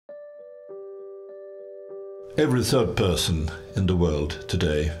Every third person in the world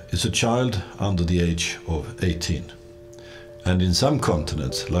today is a child under the age of 18. And in some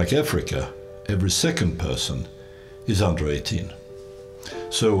continents, like Africa, every second person is under 18.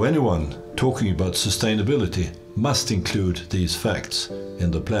 So anyone talking about sustainability must include these facts in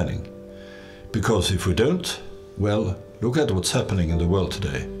the planning. Because if we don't, well, look at what's happening in the world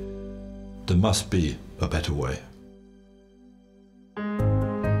today. There must be a better way.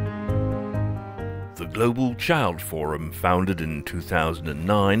 The Global Child Forum, founded in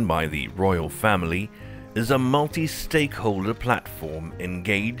 2009 by the royal family, is a multi-stakeholder platform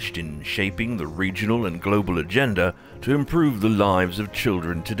engaged in shaping the regional and global agenda to improve the lives of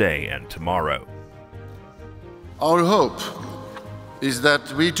children today and tomorrow. Our hope is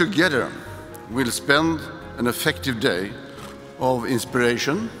that we together will spend an effective day of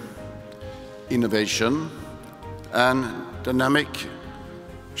inspiration, innovation, and dynamic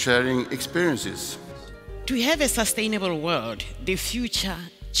sharing experiences. To have a sustainable world, the future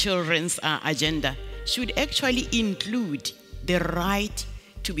children's agenda should actually include the right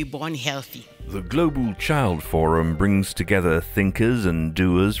to be born healthy. The Global Child Forum brings together thinkers and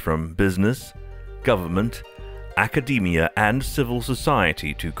doers from business, government, academia and civil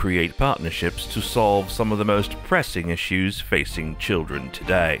society to create partnerships to solve some of the most pressing issues facing children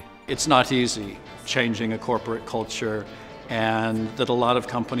today. It's not easy changing a corporate culture, and that a lot of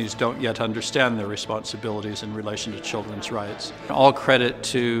companies don't yet understand their responsibilities in relation to children's rights. All credit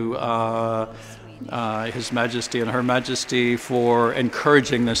to His Majesty and Her Majesty for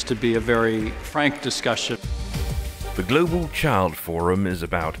encouraging this to be a very frank discussion. The Global Child Forum is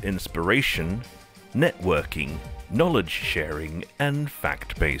about inspiration, networking, knowledge sharing and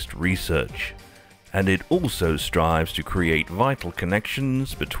fact-based research. And it also strives to create vital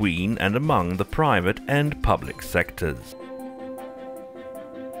connections between and among the private and public sectors.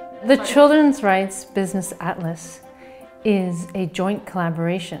 The Children's Rights Business Atlas is a joint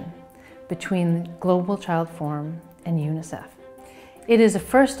collaboration between the Global Child Forum and UNICEF. It is a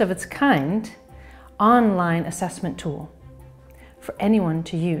first of its kind online assessment tool for anyone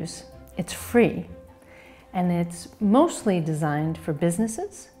to use. It's free and it's mostly designed for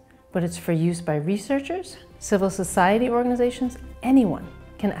businesses, but it's for use by researchers, civil society organizations, anyone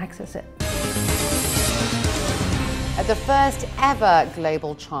can access it. At the first ever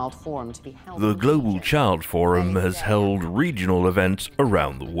Global Child Forum to be held. The Global Child Forum has held regional events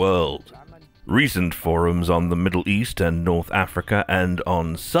around the world. Recent forums on the Middle East and North Africa and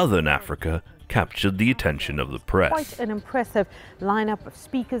on Southern Africa captured the attention of the press. Quite an impressive lineup of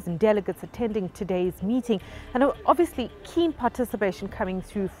speakers and delegates attending today's meeting, and obviously keen participation coming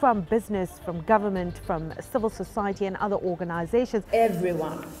through from business, from government, from civil society and other organizations.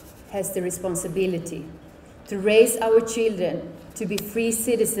 Everyone has the responsibility to raise our children to be free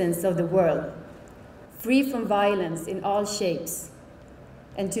citizens of the world, free from violence in all shapes,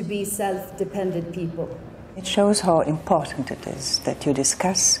 and to be self-dependent people. It shows how important it is that you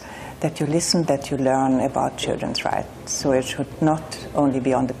discuss, that you listen, that you learn about children's rights. So it should not only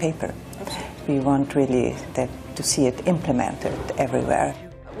be on the paper. We want really to see it implemented everywhere.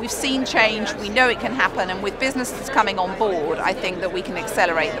 We've seen change, we know it can happen, and with businesses coming on board, I think that we can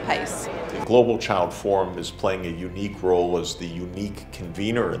accelerate the pace. The Global Child Forum is playing a unique role as the unique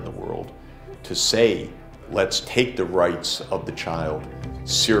convener in the world to say, let's take the rights of the child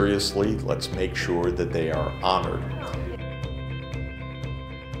seriously, let's make sure that they are honored.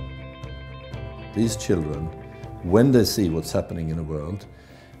 These children, when they see what's happening in the world,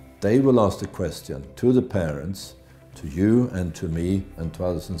 they will ask the question to the parents, to you and to me and to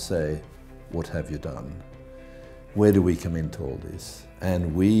others and say, what have you done? Where do we come into all this?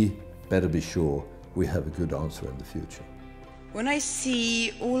 And we better be sure we have a good answer in the future. When I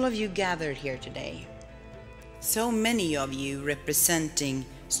see all of you gathered here today, so many of you representing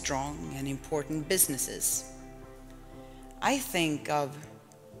strong and important businesses, I think of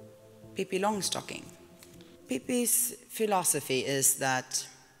Pippi Longstocking. Pippi's philosophy is that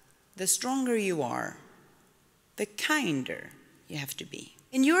the stronger you are, the kinder you have to be.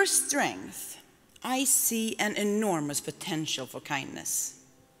 In your strength, I see an enormous potential for kindness.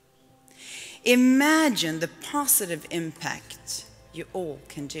 Imagine the positive impact you all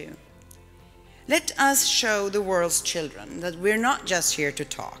can do. Let us show the world's children that we're not just here to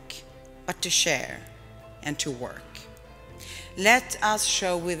talk, but to share and to work. Let us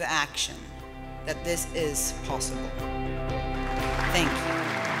show with action that this is possible. Thank you.